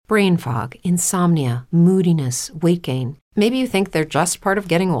brain fog, insomnia, moodiness, weight gain. Maybe you think they're just part of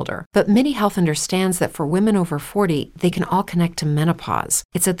getting older, but MIDI Health understands that for women over 40, they can all connect to menopause.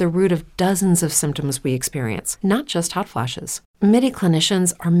 It's at the root of dozens of symptoms we experience, not just hot flashes. MIDI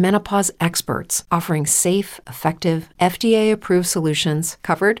clinicians are menopause experts, offering safe, effective, FDA-approved solutions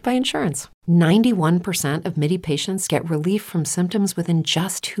covered by insurance. 91% of MIDI patients get relief from symptoms within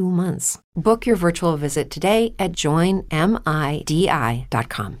just 2 months. Book your virtual visit today at joinmidi.com.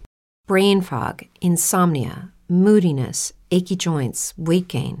 Brain fog, insomnia, moodiness, achy joints, weight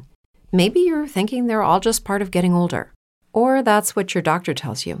gain. Maybe you're thinking they're all just part of getting older. Or that's what your doctor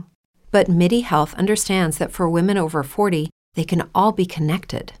tells you. But MIDI Health understands that for women over 40, they can all be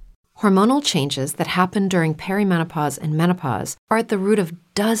connected. Hormonal changes that happen during perimenopause and menopause are at the root of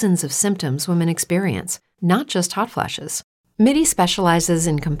dozens of symptoms women experience, not just hot flashes. MIDI specializes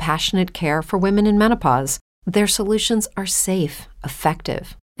in compassionate care for women in menopause. Their solutions are safe,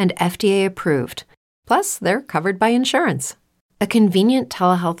 effective, and FDA approved. Plus, they're covered by insurance. A convenient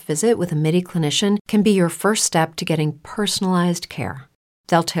telehealth visit with a MIDI clinician can be your first step to getting personalized care.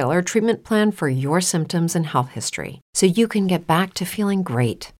 They'll tailor a treatment plan for your symptoms and health history, so you can get back to feeling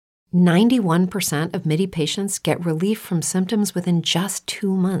great. 91% of MIDI patients get relief from symptoms within just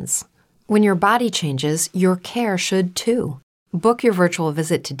 2 months. When your body changes, your care should too. Book your virtual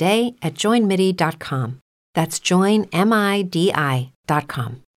visit today at joinmidi.com. That's joinmidi.com.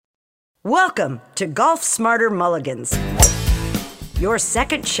 Welcome to Golf Smarter Mulligans, your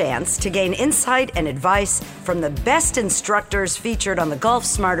second chance to gain insight and advice from the best instructors featured on the Golf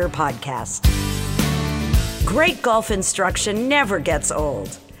Smarter podcast. Great golf instruction never gets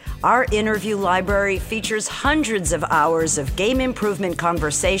old. Our interview library features hundreds of hours of game improvement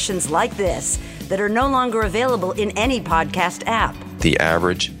conversations like this that are no longer available in any podcast app. The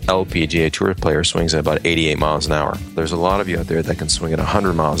average LPGA Tour player swings at about 88 miles an hour. There's a lot of you out there that can swing at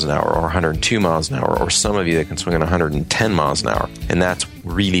 100 miles an hour or 102 miles an hour, or some of you that can swing at 110 miles an hour, and that's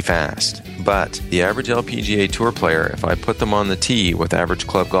really fast. But the average LPGA Tour player, if I put them on the tee with average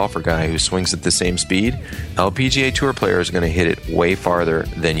club golfer guy who swings at the same speed, LPGA Tour player is going to hit it way farther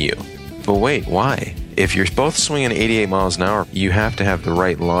than you. But wait, why? If you're both swinging 88 miles an hour, you have to have the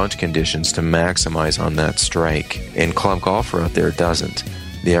right launch conditions to maximize on that strike. And club golfer out there doesn't.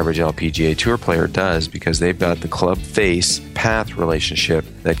 The average LPGA Tour player does, because they've got the club face path relationship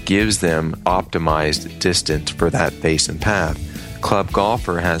that gives them optimized distance for that face and path. Club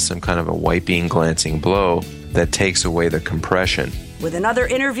golfer has some kind of a wiping, glancing blow that takes away the compression. With another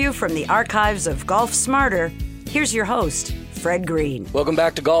interview from the archives of Golf Smarter, here's your host, Fred Green. Welcome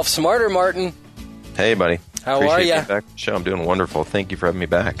back to Golf Smarter, Martin. Hey, buddy. How Appreciate are you? Being back on the show. I'm doing wonderful. Thank you for having me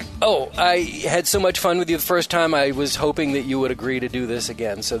back. Oh, I had so much fun with you the first time. I was hoping that you would agree to do this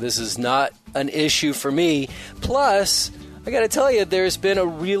again. So this is not an issue for me. Plus, I got to tell you, there's been a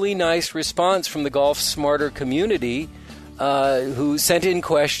really nice response from the Golf Smarter community who sent in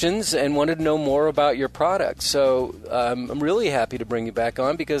questions and wanted to know more about your product. So I'm really happy to bring you back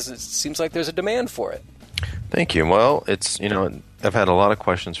on because it seems like there's a demand for it. Thank you. Well, I've had a lot of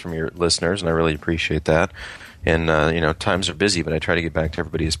questions from your listeners, and I really appreciate that. And, times are busy, but I try to get back to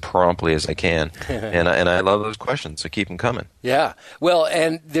everybody as promptly as I can. and I love those questions, so keep them coming. Yeah. Well,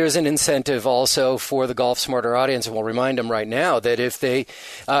 and there's an incentive also for the Golf Smarter audience, and we'll remind them right now that if they,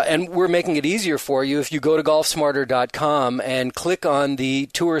 and we're making it easier for you, if you go to golfsmarter.com and click on the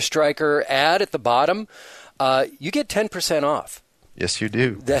TourStriker ad at the bottom, you get 10% off. Yes, you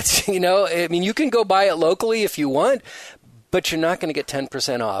do. That's, you can go buy it locally if you want, but you're not going to get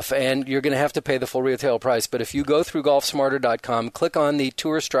 10% off, and you're going to have to pay the full retail price. But if you go through golfsmarter.com, click on the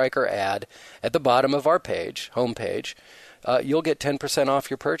TourStriker ad at the bottom of our homepage, you'll get 10%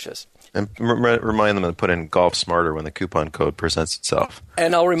 off your purchase. And remind them to put in Golf Smarter when the coupon code presents itself.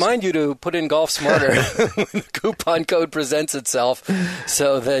 And I'll remind you to put in Golf Smarter when the coupon code presents itself,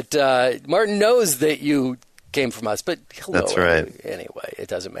 so that Martin knows that you came from us, but that's right. Anyway, it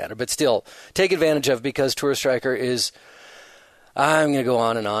doesn't matter. But still, take advantage of, because TourStriker is, I'm going to go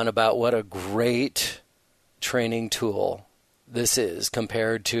on and on about what a great training tool this is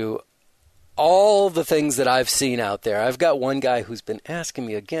compared to all the things that I've seen out there. I've got one guy who's been asking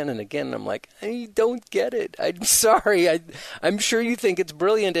me again and again, and I'm like, I don't get it. I'm sorry. I'm sure you think it's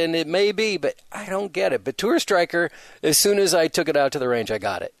brilliant, and it may be, but I don't get it. But TourStriker, as soon as I took it out to the range, I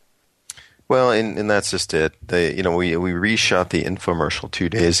got it. Well, and that's just it. We reshot the infomercial 2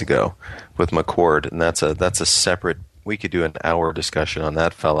 days ago with McCord, and that's a separate. We could do an hour discussion on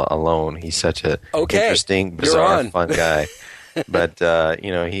that fella alone. He's such a interesting, bizarre, fun guy. But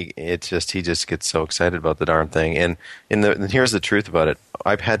he just gets so excited about the darn thing. And here's the truth about it.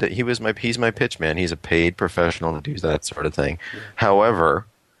 He's my pitch man. He's a paid professional to do that sort of thing. Yeah. However,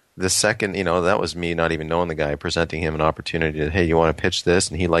 the second, that was me not even knowing the guy, presenting him an opportunity to, hey, you want to pitch this?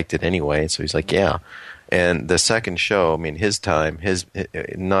 And he liked it anyway. So he's like, yeah. And the second show, I mean, his time, he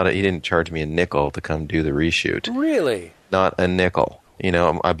didn't charge me a nickel to come do the reshoot. Really? Not a nickel.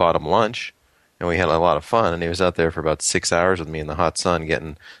 I bought him lunch, and we had a lot of fun. And he was out there for about 6 hours with me in the hot sun,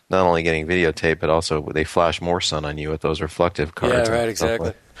 not only getting videotape, but also they flash more sun on you with those reflective cards. Yeah, right,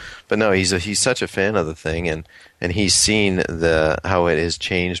 exactly. But no, he's such a fan of the thing, and he's seen how it has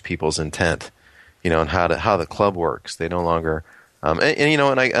changed people's intent, and how the club works. They no longer, and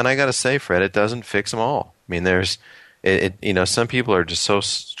I got to say, Fred, it doesn't fix them all. I mean, some people are just so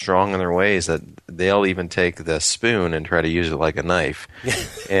strong in their ways that they'll even take the spoon and try to use it like a knife,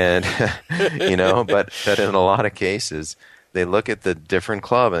 and but in a lot of cases, they look at the different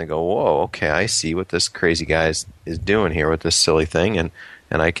club and they go, "Whoa, okay, I see what this crazy guy is doing here with this silly thing," and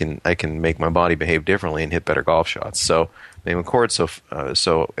I can make my body behave differently and hit better golf shots. So, I mean, McCord's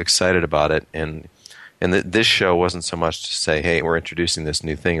so excited about it, and this show wasn't so much to say, hey, we're introducing this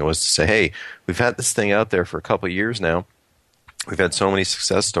new thing. It was to say, hey, we've had this thing out there for a couple of years now. We've had so many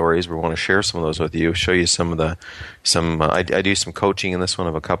success stories. We want to share some of those with you. Show you I do some coaching in this one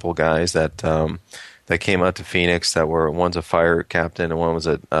of a couple of guys that came out to Phoenix. One's a fire captain and one was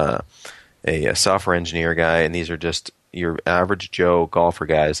a software engineer guy, and these are just your average Joe golfer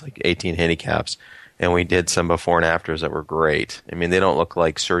guys, like 18 handicaps. And we did some before and afters that were great. I mean, they don't look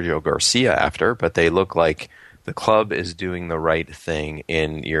like Sergio Garcia after, but they look like the club is doing the right thing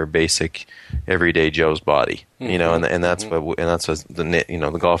in your basic everyday Joe's body. Mm-hmm. And that's what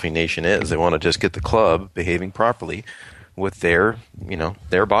the golfing nation is. They want to just get the club behaving properly with their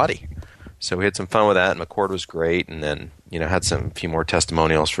body. So we had some fun with that, and McCord was great, and then had a few more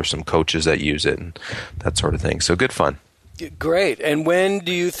testimonials for some coaches that use it and that sort of thing. So good fun. Great. And when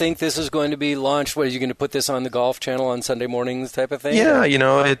do you think this is going to be launched? What, are you going to put this on the Golf Channel on Sunday mornings type of thing? Yeah,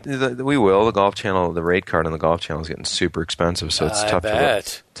 we will. The Golf Channel, the rate card on the Golf Channel is getting super expensive, so it's tough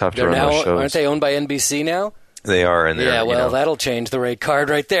to run those shows. Aren't they owned by NBC now? They are, and that'll change the rate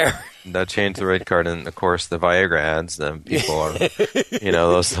card right there. That changed the rate card, and of course the Viagra ads. The people are,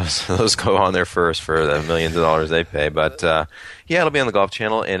 those go on there first for the millions of dollars they pay. But it'll be on the Golf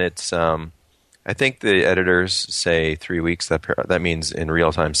Channel, and it's. I think the editors say 3 weeks. That means in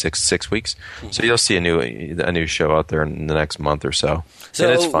real time 6 weeks. So you'll see a new show out there in the next month or so. So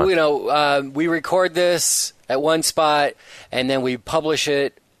and it's fun. We record this at one spot, and then we publish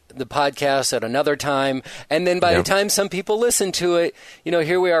the podcast at another time, and then by the time some people listen to it,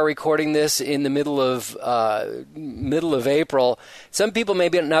 here we are recording this in the middle of April. Some people may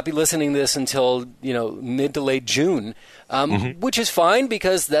not be listening to this until mid to late June, which is fine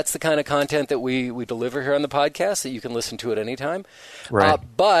because that's the kind of content that we deliver here on the podcast that you can listen to at any time. Right.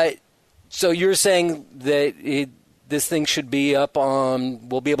 But so you're saying that this thing should be up on?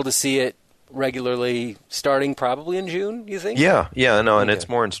 We'll be able to see it regularly starting probably in June, you think? Yeah, and it's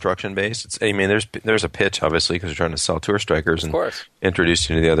more instruction based. There's a pitch obviously because we're trying to sell TourStrikers and introduce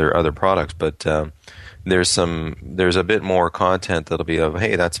you to the other products, but there's a bit more content that'll be of,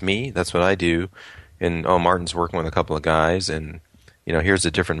 hey, that's me, that's what I do, and Martin's working with a couple of guys, and here's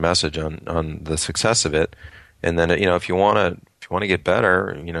a different message on the success of it, and then if you want to get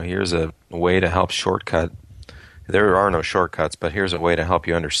better, here's a way to help shortcut. There are no shortcuts, but here's a way to help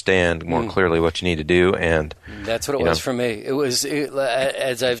you understand more clearly what you need to do. And that's what it was for me. It was,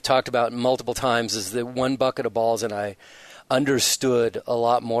 as I've talked about multiple times, is the one bucket of balls, and I understood a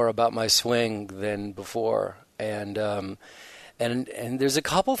lot more about my swing than before. And there's a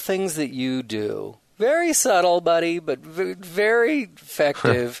couple things that you do. Very subtle, buddy, but very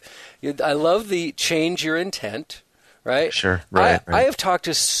effective. I love the change your intent, right? Sure, right. I have talked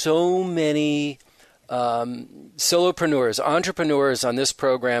to so many solopreneurs, entrepreneurs on this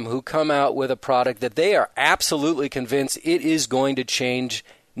program who come out with a product that they are absolutely convinced it is going to change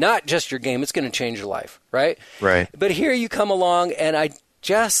not just your game, it's going to change your life, right? Right. But here you come along, and I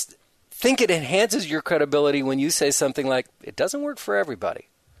just think it enhances your credibility when you say something like, it doesn't work for everybody.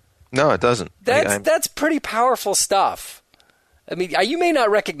 No, it doesn't. That's pretty powerful stuff. I mean, you may not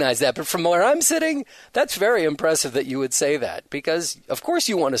recognize that, but from where I'm sitting, that's very impressive that you would say that because, of course,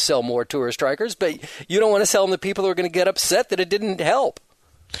 you want to sell more TourStrikers, but you don't want to sell them to people who are going to get upset that it didn't help.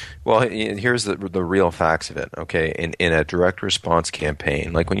 Well, here's the real facts of it, okay? In a direct response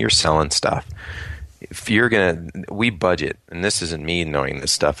campaign, like when you're selling stuff, if we budget, and this isn't me knowing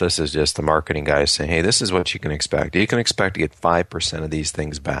this stuff, this is just the marketing guys saying, hey, this is what you can expect. You can expect to get 5% of these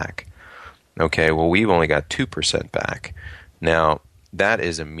things back. Okay, well, we've only got 2% back. Now, that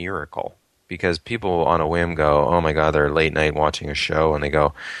is a miracle because people on a whim go, oh my God, they're late night watching a show and they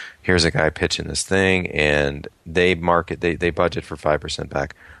go, here's a guy pitching this thing, and they budget for 5%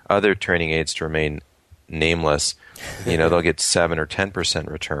 back. Other training aids, to remain nameless, they'll get 7 or 10%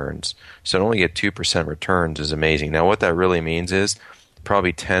 returns. So to only get 2% returns is amazing. Now, what that really means is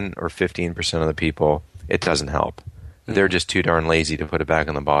probably 10 or 15% of the people, it doesn't help. They're just too darn lazy to put it back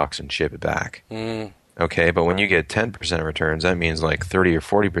in the box and ship it back. Okay, but when you get 10% returns, that means like 30 or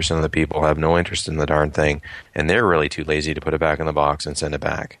 40% of the people have no interest in the darn thing, and they're really too lazy to put it back in the box and send it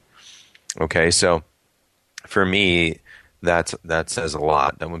back. Okay, so for me, that says a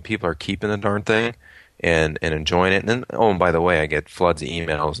lot. That when people are keeping the darn thing and enjoying it, and then, and by the way, I get floods of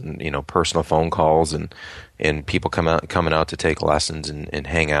emails and personal phone calls and people coming out to take lessons and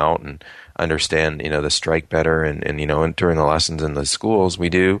hang out and understand the strike better, and during the lessons in the schools we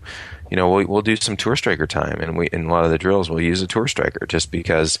do, we'll do some TourStriker time, and in a lot of the drills we'll use a TourStriker just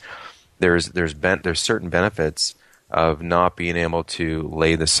because there's certain benefits of not being able to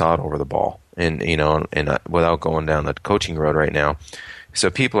lay the sod over the ball, and without going down the coaching road right now. So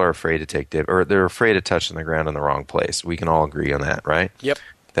people are afraid to take or they're afraid of touching the ground in the wrong place. We can all agree on that, right? Yep.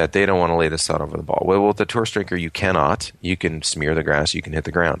 That they don't want to lay the sod over the ball. Well, with the TourStriker, you cannot. You can smear the grass. You can hit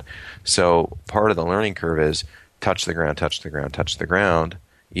the ground. So part of the learning curve is touch the ground, touch the ground, touch the ground,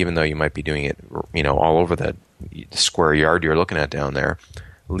 even though you might be doing it, all over the square yard you're looking at down there.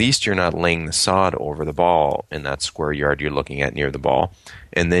 At least you're not laying the sod over the ball in that square yard you're looking at near the ball.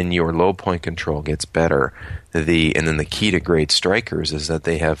 And then your low point control gets better. And then the key to great strikers is that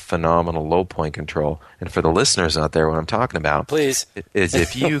they have phenomenal low point control. And for the listeners out there, what I'm talking about, please, is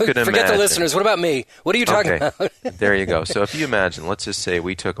if you could imagine. Forget the listeners. What about me? What are you talking about? There you go. So if you imagine, let's just say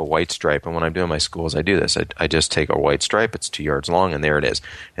we took a white stripe, and when I'm doing my schools, I do this. I just take a white stripe. It's 2 yards long, and there it is.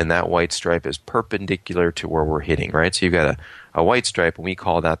 And that white stripe is perpendicular to where we're hitting, right? So you've got a white stripe, and we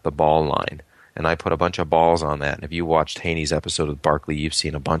call that the ball line. And I put a bunch of balls on that. And if you watched Haney's episode with Barkley, you've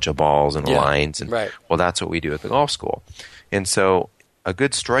seen a bunch of balls and lines. And, right. Well, that's what we do at the golf school. And so a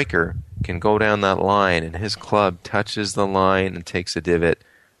good striker can go down that line, and his club touches the line and takes a divot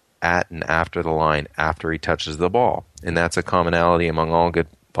at and after the line after he touches the ball. And that's a commonality among all good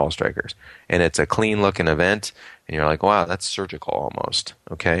ball strikers. And it's a clean-looking event, and you're like, wow, that's surgical almost.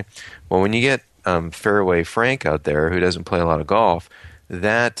 Okay? Well, when you get Fairway Frank out there who doesn't play a lot of golf,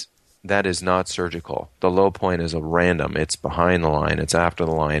 that is not surgical. The low point is a random. It's behind the line. It's after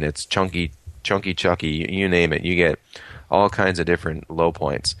the line. It's chunky, chucky. You name it. You get all kinds of different low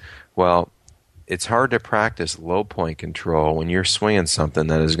points. Well, it's hard to practice low point control when you're swinging something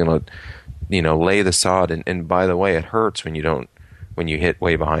that is going to, lay the sod. And by the way, it hurts when you hit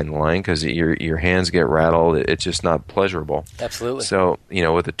way behind the line because your hands get rattled. It's just not pleasurable. Absolutely. So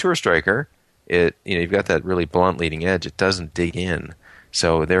with the TourStriker, you've got that really blunt leading edge. It doesn't dig in.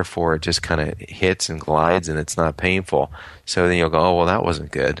 So therefore, it just kind of hits and glides, and it's not painful. So then you'll go, oh, well, that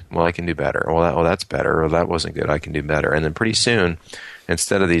wasn't good. Well, I can do better. Well, that's better. Or that wasn't good. I can do better. And then pretty soon,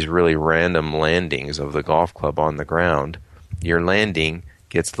 instead of these really random landings of the golf club on the ground, your landing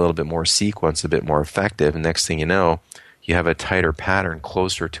gets a little bit more sequenced, a bit more effective. And next thing you know, you have a tighter pattern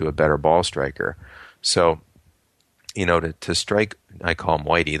closer to a better ball striker. So, to strike, I call him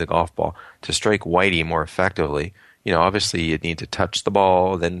Whitey, the golf ball, to strike Whitey more effectively, obviously you need to touch the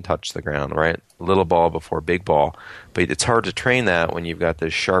ball, then touch the ground, right? Little ball before big ball. But it's hard to train that when you've got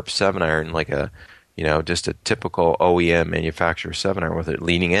this sharp 7-iron, like just a typical OEM manufacturer 7-iron with a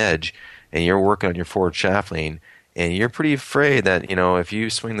leading edge, and you're working on your forward shaft lean, and you're pretty afraid that, if you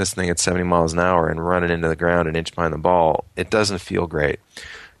swing this thing at 70 miles an hour and run it into the ground an inch behind the ball, it doesn't feel great.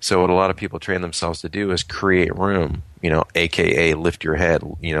 So what a lot of people train themselves to do is create room, AKA lift your head,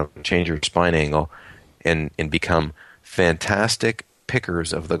 change your spine angle, and become fantastic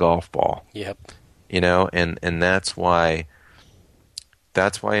pickers of the golf ball. Yep. And that's why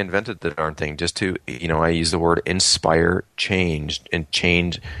I invented the darn thing, just to, I use the word inspire change, and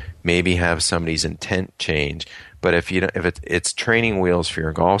change, maybe have somebody's intent change. But if it's training wheels for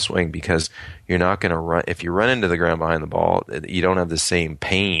your golf swing, because you're not going to run, if you run into the ground behind the ball, you don't have the same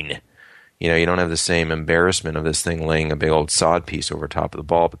pain. You don't have the same embarrassment of this thing laying a big old sod piece over top of the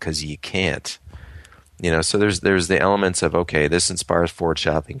ball, because you can't. So there's the elements of, okay, this inspires forward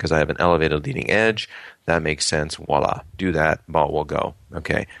shafting because I have an elevated leading edge. That makes sense. Voila. Do that. Ball will go.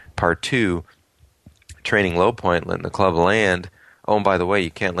 Okay. Part 2, training low point, letting the club land. Oh, and by the way, you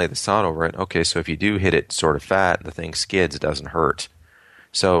can't lay the sod over it. Okay, so if you do hit it sort of fat, the thing skids, it doesn't hurt.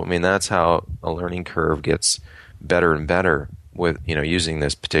 So, that's how a learning curve gets better and better with, using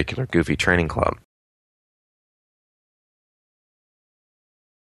this particular goofy training club.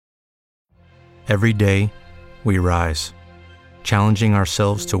 Every day, we rise, challenging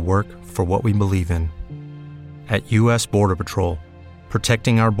ourselves to work for what we believe in. At U.S. Border Patrol,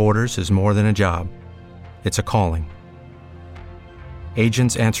 Protecting our borders is more than a job. It's a calling.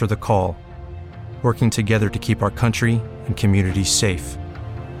 Agents answer the call, working together to keep our country and communities safe.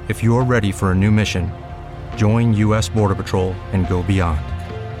 If you're ready for a new mission, join U.S. Border Patrol and go beyond.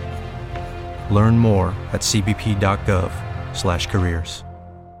 Learn more at cbp.gov/careers.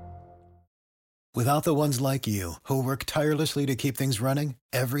 Without the ones like you, who work tirelessly to keep things running,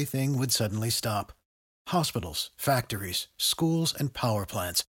 everything would suddenly stop. Hospitals, factories, schools, and power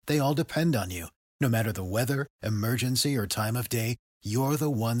plants, they all depend on you. No matter the weather, emergency, or time of day, you're the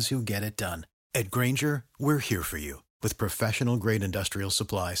ones who get it done. At Grainger, we're here for you with professional-grade industrial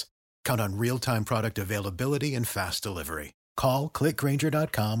supplies. Count on real-time product availability and fast delivery. Call, click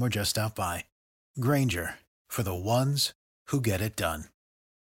Grainger.com, or just stop by. Grainger, for the ones who get it done.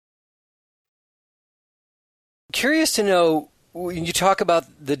 Curious to know, when you talk about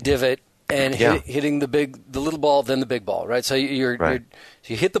the divot and hitting the little ball, then the big ball, right? So you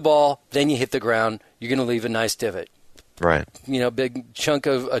hit the ball, then you hit the ground. You're going to leave a nice divot. Right. Big chunk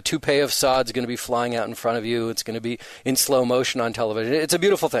of a toupee of sod is going to be flying out in front of you. It's going to be in slow motion on television. It's a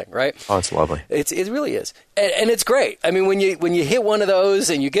beautiful thing, right? Oh, it's lovely. It really is. And it's great. I mean, when you hit one of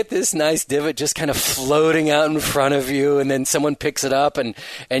those and you get this nice divot just kind of floating out in front of you, and then someone picks it up and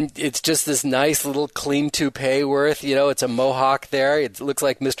it's just this nice little clean toupee worth, it's a mohawk there. It looks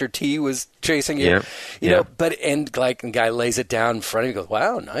like Mr. T was chasing you, but a guy lays it down in front of you and goes,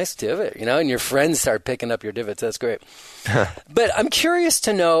 wow, nice divot, and your friends start picking up your divots. That's great. But I'm curious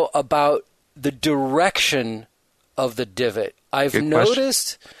to know about the direction of the divot. I've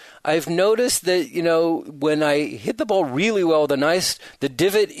noticed that, when I hit the ball really well, the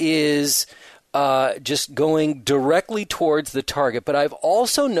divot is just going directly towards the target. But I've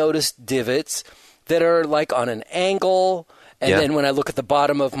also noticed divots that are like on an angle. And then when I look at the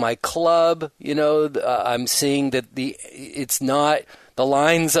bottom of my club, I'm seeing that the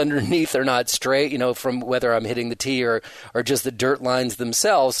lines underneath are not straight, from whether I'm hitting the tee or just the dirt lines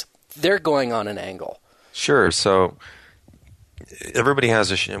themselves. They're going on an angle. Sure. So everybody has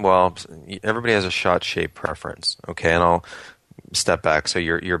a shot shape preference. Okay, and I'll step back. So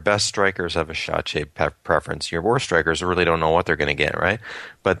your best strikers have a shot shape preference. Your worst strikers really don't know what they're going to get, right?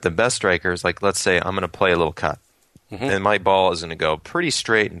 But the best strikers, like let's say I'm going to play a little cut, and my ball is going to go pretty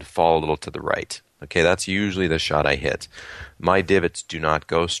straight and fall a little to the right. Okay, that's usually the shot I hit. My divots do not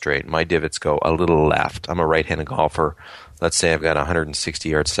go straight. My divots go a little left. I'm a right-handed golfer. Let's say I've got a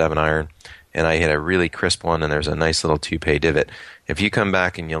 160-yard 7-iron, and I hit a really crisp one, and there's a nice little toupee divot. If you come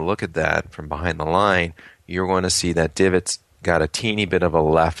back and you look at that from behind the line, you're going to see that divot's got a teeny bit of a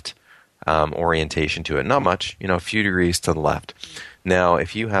left orientation to it. Not much, a few degrees to the left. Now,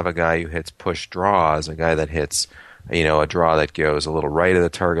 if you have a guy who hits push draws, a guy that hits a draw that goes a little right of the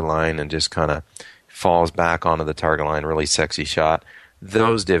target line and just kind of falls back onto the target line, really sexy shot,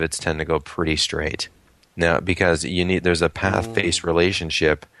 those divots tend to go pretty straight. Now, because there's a path-face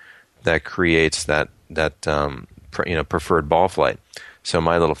relationship that creates that preferred ball flight. So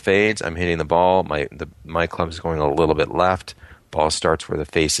my little fades, I'm hitting the ball, my club is going a little bit left, ball starts where the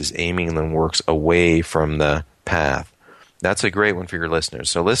face is aiming and then works away from the path. That's a great one for your listeners.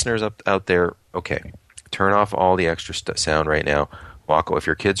 So listeners out there, okay, turn off all the extra sound right now. If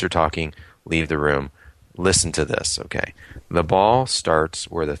your kids are talking, leave the room. Listen to this, okay? The ball starts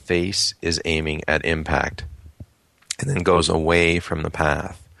where the face is aiming at impact and then goes away from the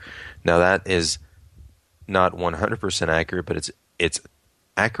path. Now that is not 100% accurate, but it's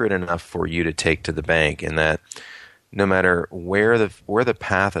accurate enough for you to take to the bank in that no matter where the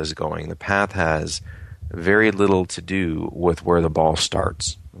path is going, the path has very little to do with where the ball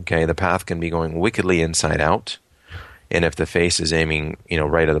starts. Okay, the path can be going wickedly inside out, and if the face is aiming,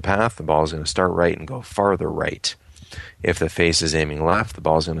 right of the path, the ball is going to start right and go farther right. If the face is aiming left, the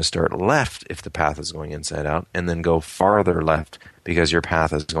ball is going to start left if the path is going inside out, and then go farther left because your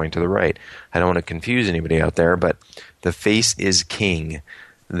path is going to the right. I don't want to confuse anybody out there, but the face is king.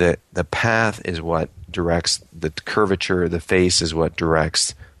 The path is what directs the curvature. The face is what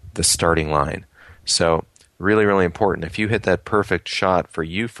directs the starting line. So really, really important. If you hit that perfect shot for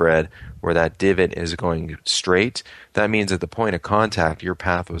you, Fred, where that divot is going straight, that means at the point of contact, your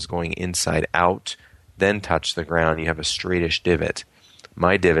path was going inside out, then touch the ground. You have a straightish divot.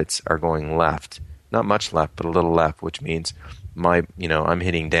 My divots are going left. Not much left, but a little left, which means I'm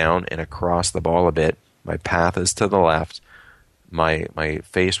hitting down and across the ball a bit. My path is to the left. My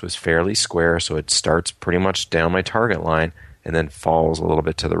face was fairly square, so it starts pretty much down my target line and then falls a little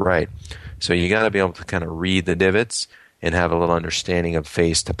bit to the right. So you got to be able to kind of read the divots and have a little understanding of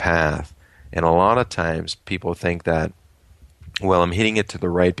face to path. And a lot of times people think that, well, I'm hitting it to the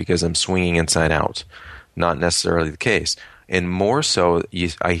right because I'm swinging inside out. Not necessarily the case. And more so,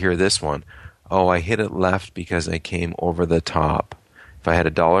 I hear this one, oh, I hit it left because I came over the top. If I had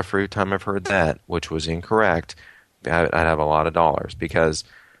 $1 for every time I've heard that, which was incorrect, I'd have a lot of dollars, because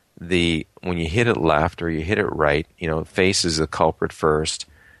when you hit it left or you hit it right, face is the culprit first,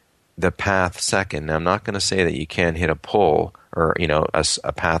 the path second. Now, I'm not going to say that you can't hit a pull or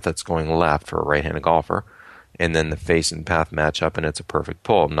a path that's going left for a right-handed golfer, and then the face and path match up and it's a perfect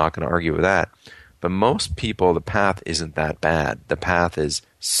pull. I'm not going to argue with that. But most people, the path isn't that bad. The path is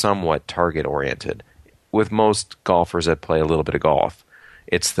somewhat target-oriented. With most golfers that play a little bit of golf,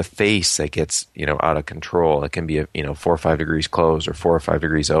 it's the face that gets out of control. It can be 4 or 5 degrees closed or 4 or 5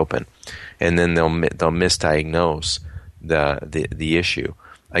 degrees open, and then they'll misdiagnose the issue.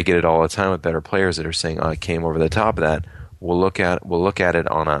 I get it all the time with better players that are saying, "Oh, I came over the top of that." We'll look at it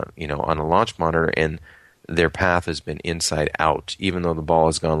on a launch monitor, and their path has been inside out, even though the ball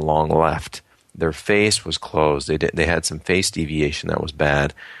has gone long left. Their face was closed. They had some face deviation that was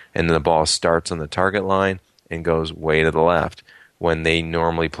bad, and then the ball starts on the target line and goes way to the left. When they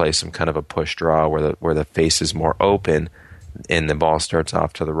normally play some kind of a push draw where the face is more open and the ball starts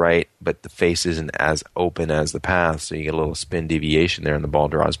off to the right, but the face isn't as open as the path, so you get a little spin deviation there and the ball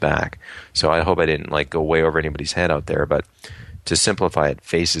draws back. So I hope I didn't go way over anybody's head out there, but to simplify it,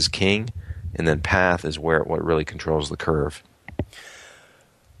 face is king, and then path is what really controls the curve.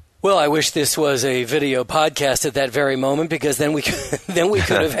 Well, I wish this was a video podcast at that very moment, because then we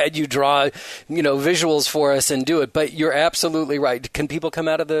could have had you draw, visuals for us and do it. But you're absolutely right. Can people come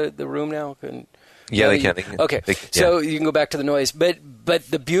out of the room now? Yeah, they can. Okay, so you can go back to the noise. But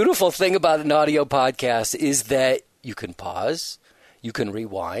the beautiful thing about an audio podcast is that you can pause, you can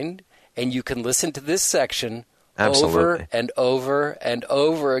rewind, and you can listen to this section over and over and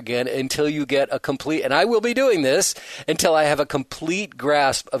over again until you get a complete, and I will be doing this until I have a complete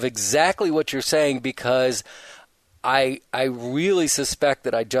grasp of exactly what you're saying, because I really suspect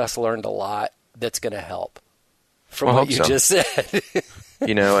that I just learned a lot that's going to help from what you just said.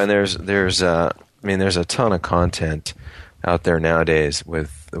 And there's a ton of content out there nowadays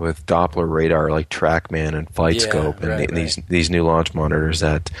with Doppler radar like TrackMan and FlightScope and these new launch monitors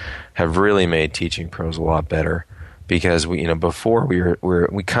that have really made teaching pros a lot better, because before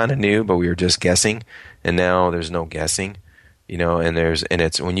we kind of knew, but we were just guessing, and now there's no guessing, and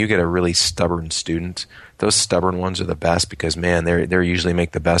it's when you get a really stubborn student, those stubborn ones are the best, because man, they're usually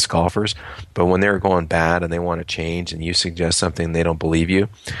make the best golfers. But when they're going bad and they want to change and you suggest something, they don't believe you.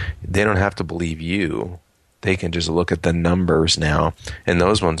 They don't have to believe you. They can just look at the numbers now, and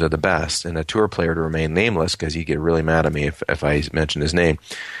those ones are the best. And a tour player, to remain nameless, because he'd get really mad at me if I mention his name.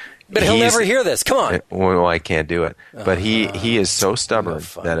 But he'll never hear this. Come on. Well, I can't do it. But he is so stubborn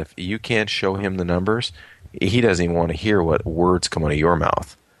that if you can't show him the numbers, he doesn't even want to hear what words come out of your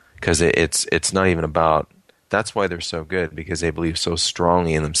mouth, because it's not even about. That's why they're so good, because they believe so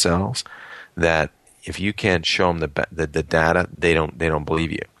strongly in themselves that if you can't show them the data, they don't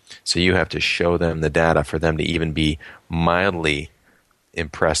believe you. So you have to show them the data for them to even be mildly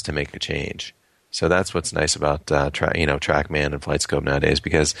impressed to make a change. So that's what's nice about TrackMan and FlightScope nowadays,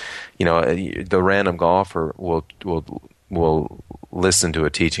 because the random golfer will listen to a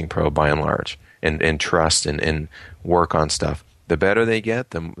teaching pro by and large and trust and work on stuff. The better they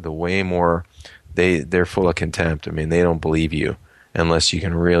get, the way more they're full of contempt. I mean, they don't believe you unless you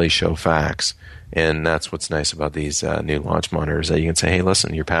can really show facts. And that's what's nice about these new launch monitors, that you can say, hey,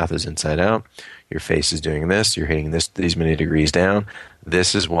 listen, your path is inside out, your face is doing this, you're hitting these many degrees down,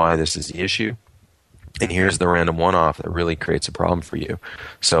 this is why, this is the issue, and here's the random one-off that really creates a problem for you.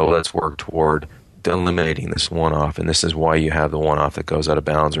 So let's work toward eliminating this one-off, and this is why you have the one-off that goes out of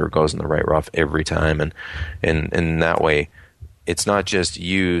bounds or goes in the right rough every time. And that way, it's not just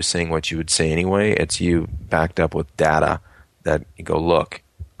you saying what you would say anyway, it's you backed up with data that you go, look,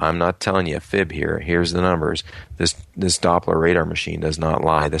 I'm not telling you a fib here. Here's the numbers. This Doppler radar machine does not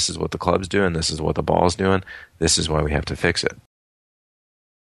lie. This is what the club's doing. This is what the ball's doing. This is why we have to fix it.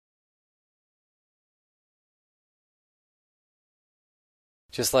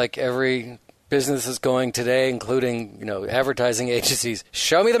 Just like every business is going today, including advertising agencies.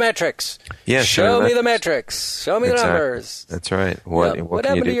 Show me the metrics. Yeah, show me the metrics. Show me the numbers. That's right. What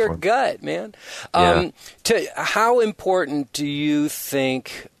happened to your gut, man? How important do you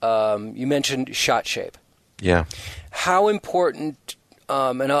think? You mentioned shot shape. Yeah. How important?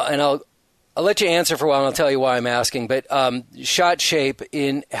 And I'll let you answer for a while, and I'll tell you why I'm asking. But shot shape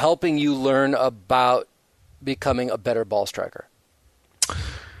in helping you learn about becoming a better ball striker.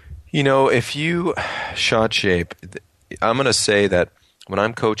 If you shot shape, I'm going to say that when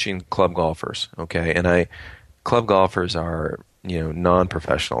I'm coaching club golfers, okay, and club golfers are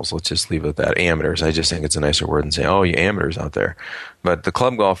non-professionals, let's just leave it at that, amateurs. I just think it's a nicer word than saying, oh, you amateurs out there. But the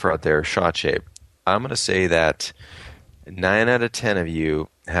club golfer out there, shot shape. I'm going to say that 9 out of 10 of you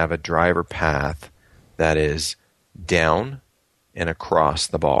have a driver path that is down and across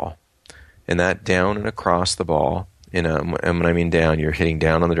the ball. And that down and across the ball, and when I mean down, you're hitting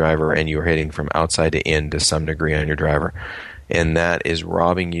down on the driver and you're hitting from outside to in to some degree on your driver. And that is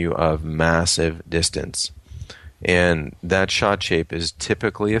robbing you of massive distance. And that shot shape is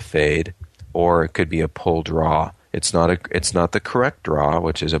typically a fade, or it could be a pull draw. It's not the correct draw,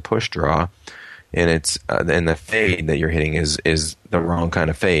 which is a push draw, and and the fade that you're hitting is the wrong kind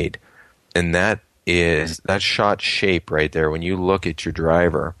of fade. And that shot shape right there. When you look at your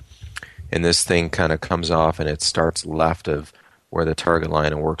driver, and this thing kind of comes off and it starts left of where the target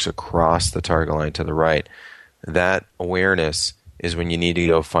line and works across the target line to the right. That awareness is when you need to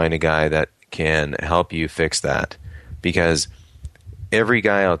go find a guy that can help you fix that. Because every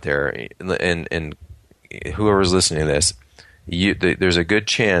guy out there, and whoever's listening to this, there's a good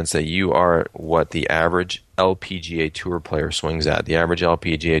chance that you are what the average LPGA Tour player swings at. The average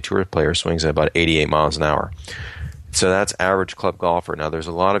LPGA Tour player swings at about 88 miles an hour. So that's average club golfer. Now, there's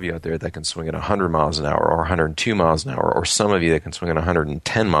a lot of you out there that can swing at 100 miles an hour or 102 miles an hour, or some of you that can swing at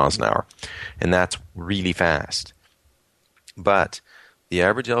 110 miles an hour. And that's really fast. But the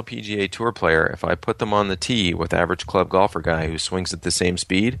average LPGA Tour player, if I put them on the tee with average club golfer guy who swings at the same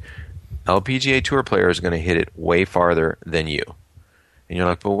speed, LPGA Tour player is going to hit it way farther than you. And you're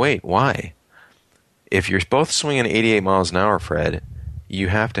like, well, wait, why? If you're both swinging 88 miles an hour, Fred, you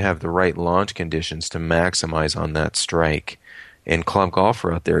have to have the right launch conditions to maximize on that strike. And club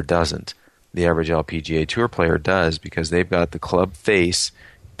golfer out there doesn't. The average LPGA Tour player does, because they've got the club face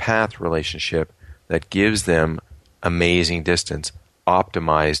path relationship that gives them amazing distance,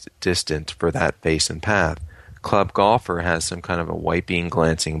 optimized distance for that face and path. Club golfer has some kind of a wiping,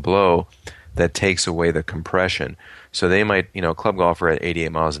 glancing blow that takes away the compression. So they might, club golfer at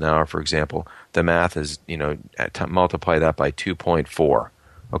 88 miles an hour, for example, the math is, multiply that by 2.4.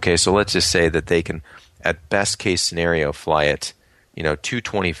 Okay, so let's just say that they can, at best case scenario, fly it,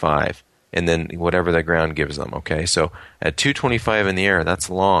 225, and then whatever the ground gives them. Okay, so at 225 in the air, that's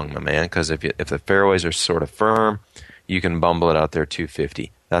long, my man, because if the fairways are sort of firm, you can bumble it out there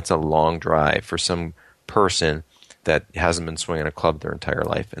 250. That's a long drive for some person that hasn't been swinging a club their entire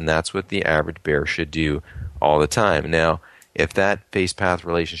life, and that's what the average bear should do all the time. Now, if that face path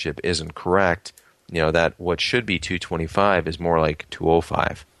relationship isn't correct, that what should be 225 is more like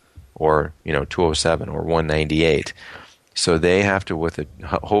 205 or 207 or 198. So they have to, with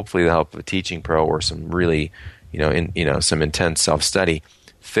hopefully the help of a teaching pro or some really some intense self-study,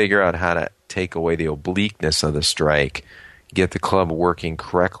 figure out how to take away the obliqueness of the strike, get the club working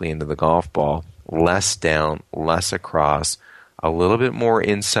correctly into the golf ball, less down, less across, a little bit more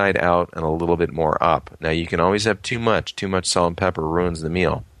inside out, and a little bit more up. Now, you can always have too much. Too much salt and pepper ruins the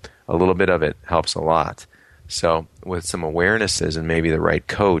meal. A little bit of it helps a lot. So with some awarenesses and maybe the right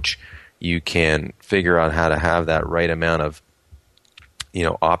coach, you can figure out how to have that right amount of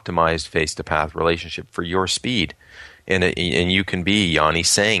optimized face-to-path relationship for your speed. And you can be Yanni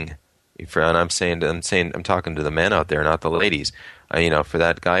Singh. And I'm talking to the men out there, not the ladies. For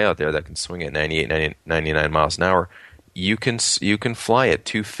that guy out there that can swing at 98, 99 miles an hour, you can fly at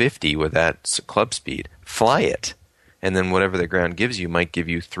 250 with that club speed. Fly it. And then whatever the ground gives you might give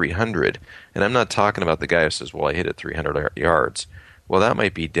you 300. And I'm not talking about the guy who says, well, I hit it 300 yards. Well, that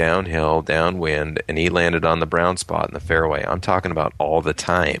might be downhill, downwind, and he landed on the brown spot in the fairway. I'm talking about all the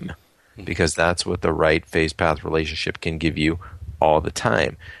time, because that's what the right face path relationship can give you all the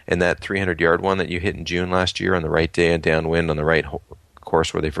time. And that 300-yard one that you hit in June last year on the right day and downwind on the right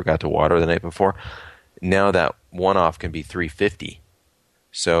course where they forgot to water the night before, now that one-off can be 350.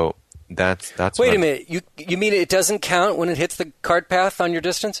 So that's. Wait a minute. You mean it doesn't count when it hits the cart path on your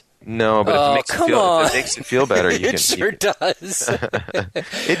distance? No, but if it makes it feel better, you it sure does.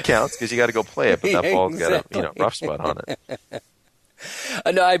 It counts because you got to go play it, but that ball's got a rough spot on it.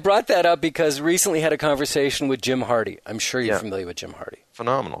 No, I brought that up because recently had a conversation with Jim Hardy. I'm sure you're familiar with Jim Hardy.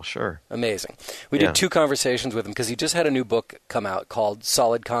 Phenomenal, sure. Amazing. We did 2 conversations with him because he just had a new book come out called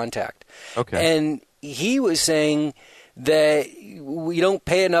Solid Contact. Okay. And he was saying that we don't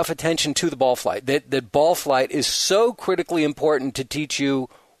pay enough attention to the ball flight, that ball flight is so critically important to teach you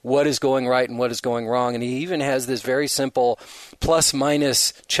what is going right and what is going wrong. And he even has this very simple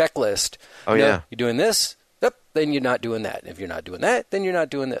plus-minus checklist. Oh, yeah. You're doing this, Yep, then you're not doing that. If you're not doing that, then you're not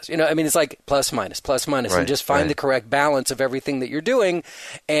doing this. I mean, it's like plus, minus, Right, and just find the correct balance of everything that you're doing.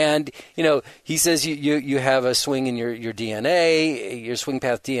 And, he says you have a swing in your DNA, your swing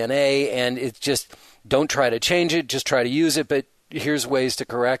path DNA, and it's just don't try to change it, just try to use it, but here's ways to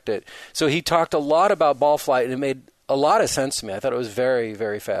correct it. So he talked a lot about ball flight, and it made a lot of sense to me. I thought it was very,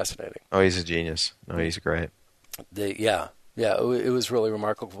 very fascinating. Oh, he's a genius. Oh, he's great. Yeah, it was really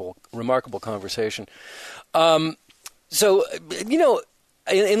remarkable conversation. So,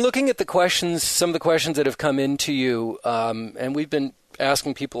 in looking at the questions, some of the questions that have come into you, and we've been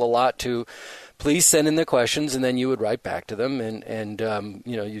asking people a lot to please send in their questions, and then you would write back to them, and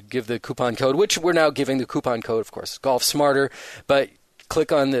you'd give the coupon code, which we're now giving the coupon code, of course, Golf Smarter, but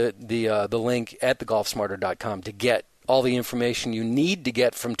click on the link at thegolfsmarter.com to get all the information you need to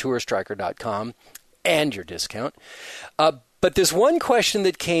get from TourStriker.com and your discount. But this one question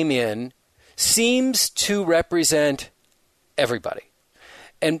that came in seems to represent everybody.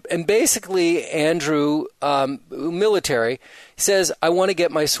 And basically, Andrew, military, says, I want to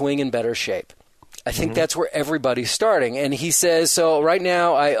get my swing in better shape. I think that's where everybody's starting. And he says, so right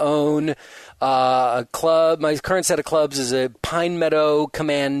now I own a club. My current set of clubs is a Pine Meadow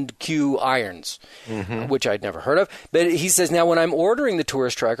Command Q irons, which I'd never heard of. But he says, now when I'm ordering the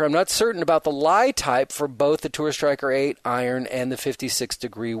TourStriker, I'm not certain about the lie type for both the TourStriker 8 iron and the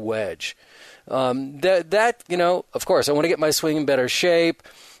 56-degree wedge. Of course, I want to get my swing in better shape.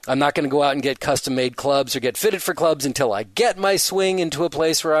 I'm not going to go out and get custom-made clubs or get fitted for clubs until I get my swing into a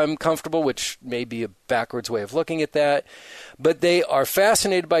place where I'm comfortable, which may be a backwards way of looking at that. But they are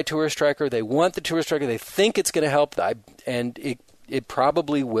fascinated by TourStriker. They want the TourStriker. They think it's going to help, and it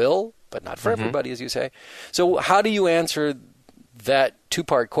probably will, but not for everybody, as you say. So how do you answer that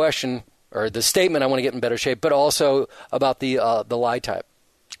two-part question, or the statement, I want to get in better shape, but also about the lie type?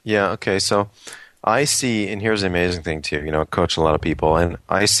 Yeah, okay, so I see, and here's the amazing thing too, I coach a lot of people, and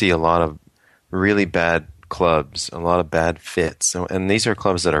I see a lot of really bad clubs, a lot of bad fits, and these are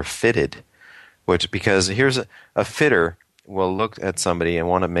clubs that are fitted, because here's a fitter will look at somebody and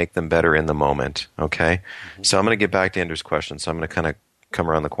want to make them better in the moment, okay? So I'm going to get back to Andrew's question, so I'm going to kind of come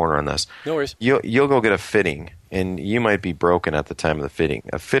around the corner on this. No worries. You'll go get a fitting, and you might be broken at the time of the fitting.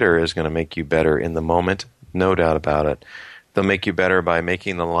 A fitter is going to make you better in the moment, no doubt about it. They'll make you better by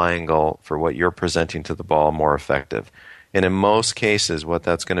making the lie angle for what you're presenting to the ball more effective. And in most cases, what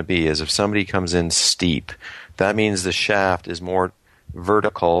that's going to be is if somebody comes in steep, that means the shaft is more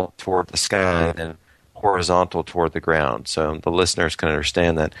vertical toward the sky than horizontal toward the ground. So the listeners can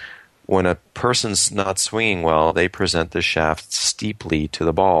understand that when a person's not swinging well, they present the shaft steeply to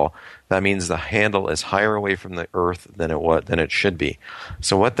the ball. That means the handle is higher away from the earth than it should be.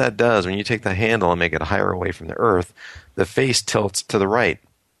 So what that does, when you take the handle and make it higher away from the earth, the face tilts to the right.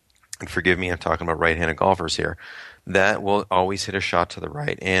 And forgive me, I'm talking about right-handed golfers here. That will always hit a shot to the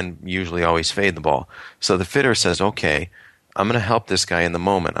right and usually always fade the ball. So the fitter says, okay, I'm going to help this guy in the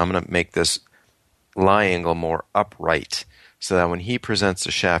moment. I'm going to make this lie angle more upright so that when he presents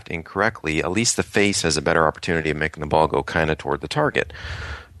the shaft incorrectly, at least the face has a better opportunity of making the ball go kind of toward the target.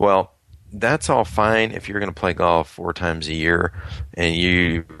 Well, that's all fine if you're going to play golf 4 times a year and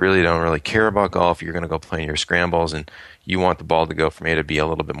you really don't really care about golf. You're going to go play in your scrambles and you want the ball to go from A to B a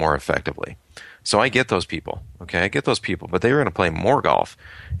little bit more effectively. So I get those people, okay? I get those people, but they were going to play more golf.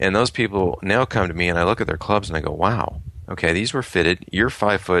 And those people now come to me and I look at their clubs and I go, wow, okay, these were fitted. You're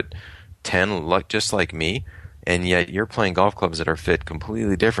 5'10", just like me, and yet you're playing golf clubs that are fit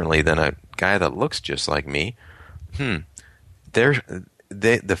completely differently than a guy that looks just like me. The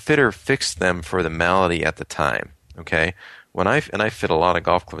fitter fixed them for the malady at the time, okay? I fit a lot of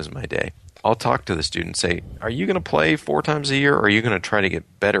golf clubs in my day. I'll talk to the student and say, are you going to play 4 times a year or are you going to try to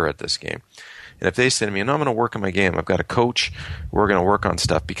get better at this game? And if they say to me, no, I'm going to work on my game, I've got a coach, we're going to work on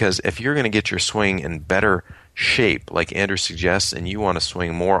stuff. Because if you're going to get your swing in better shape, like Andrew suggests, and you want to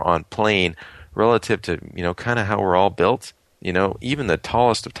swing more on plane relative to, kind of how we're all built, even the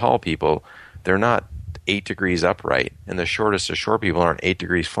tallest of tall people, they're not 8 degrees upright, and the shortest of short people aren't 8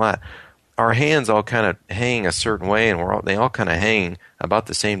 degrees flat. Our hands all kind of hang a certain way, and they all kind of hang about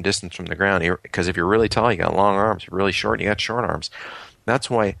the same distance from the ground. Because if you're really tall, you got long arms. If you're really short, you got short arms.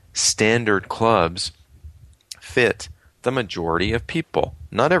 That's why standard clubs fit the majority of people.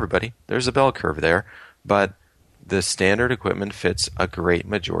 Not everybody. There's a bell curve there, but the standard equipment fits a great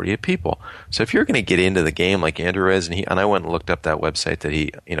majority of people. So if you're going to get into the game like Andrew is, and I went and looked up that website that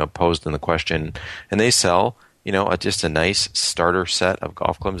he posed in the question, and they sell just a nice starter set of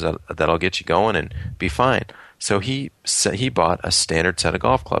golf clubs that'll get you going and be fine. So he bought a standard set of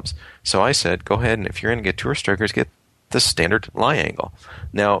golf clubs. So I said, go ahead, and if you're going to get TourStrikers, get the standard lie angle.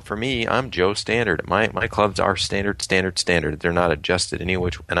 Now, for me, I'm Joe Standard. My clubs are standard. They're not adjusted any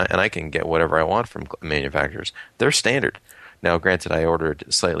which, and I can get whatever I want from manufacturers. They're standard. Now, granted, I ordered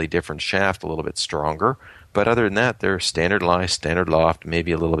a slightly different shaft, a little bit stronger, but other than that, they're standard lie, standard loft,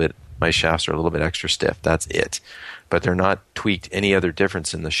 maybe a little bit, my shafts are a little bit extra stiff. That's it. But they're not tweaked any other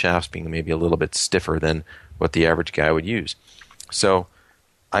difference in the shafts being maybe a little bit stiffer than what the average guy would use. So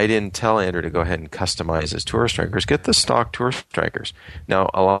I didn't tell Andrew to go ahead and customize his TourStrikers. Get the stock TourStrikers.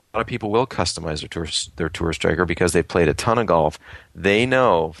 Now, a lot of people will customize their TourStriker because they played a ton of golf. They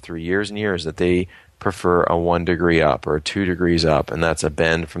know through years and years that they prefer a 1 degree up or 2 degrees up, and that's a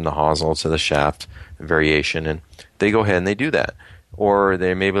bend from the hosel to the shaft variation, and they go ahead and they do that. Or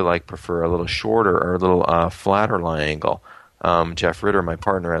they maybe prefer a little shorter or a little flatter lie angle. Jeff Ritter, my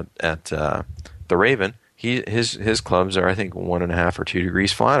partner at the Raven, his clubs are, I think, 1.5 or 2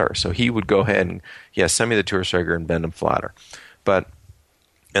 degrees flatter. So he would go ahead and, send me the TourStriker and bend them flatter. But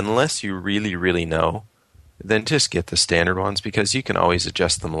unless you really, really know, then just get the standard ones because you can always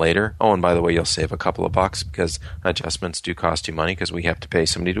adjust them later. Oh, and by the way, you'll save a couple of bucks because adjustments do cost you money because we have to pay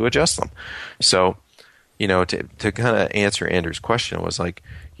somebody to adjust them. So, to kind of answer Andrew's question was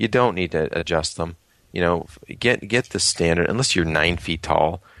you don't need to adjust them. Get the standard, unless you're 9 feet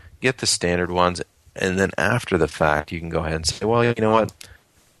tall, get the standard ones. And then after the fact, you can go ahead and say, well, you know what?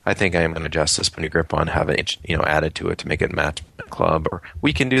 I think I am going to adjust this pony grip on, have it, added to it to make it match my club. Or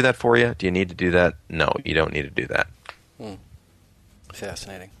we can do that for you. Do you need to do that? No, you don't need to do that.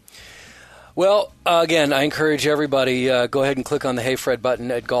 Fascinating. Well, again, I encourage everybody, go ahead and click on the Hey Fred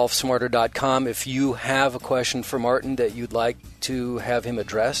button at golfsmarter.com. If you have a question for Martin that you'd like to have him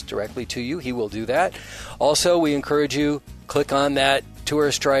address directly to you, he will do that. Also, we encourage you, click on that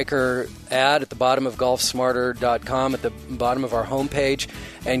TourStriker ad at the bottom of golfsmarter.com, at the bottom of our homepage,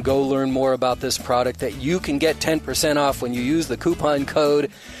 and go learn more about this product that you can get 10% off when you use the coupon code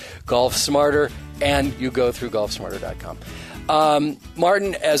GolfSmarter and you go through golfsmarter.com.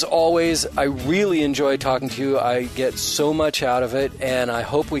 Martin, as always, I really enjoy talking to you. I get so much out of it, and I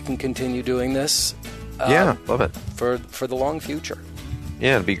hope we can continue doing this. Love it. For the long future.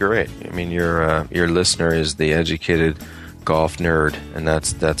 Yeah, it'd be great. I mean, your listener is the educated golf nerd, and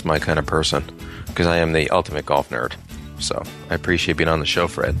that's my kind of person because I am the ultimate golf nerd. So I appreciate being on the show,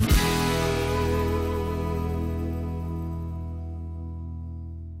 Fred.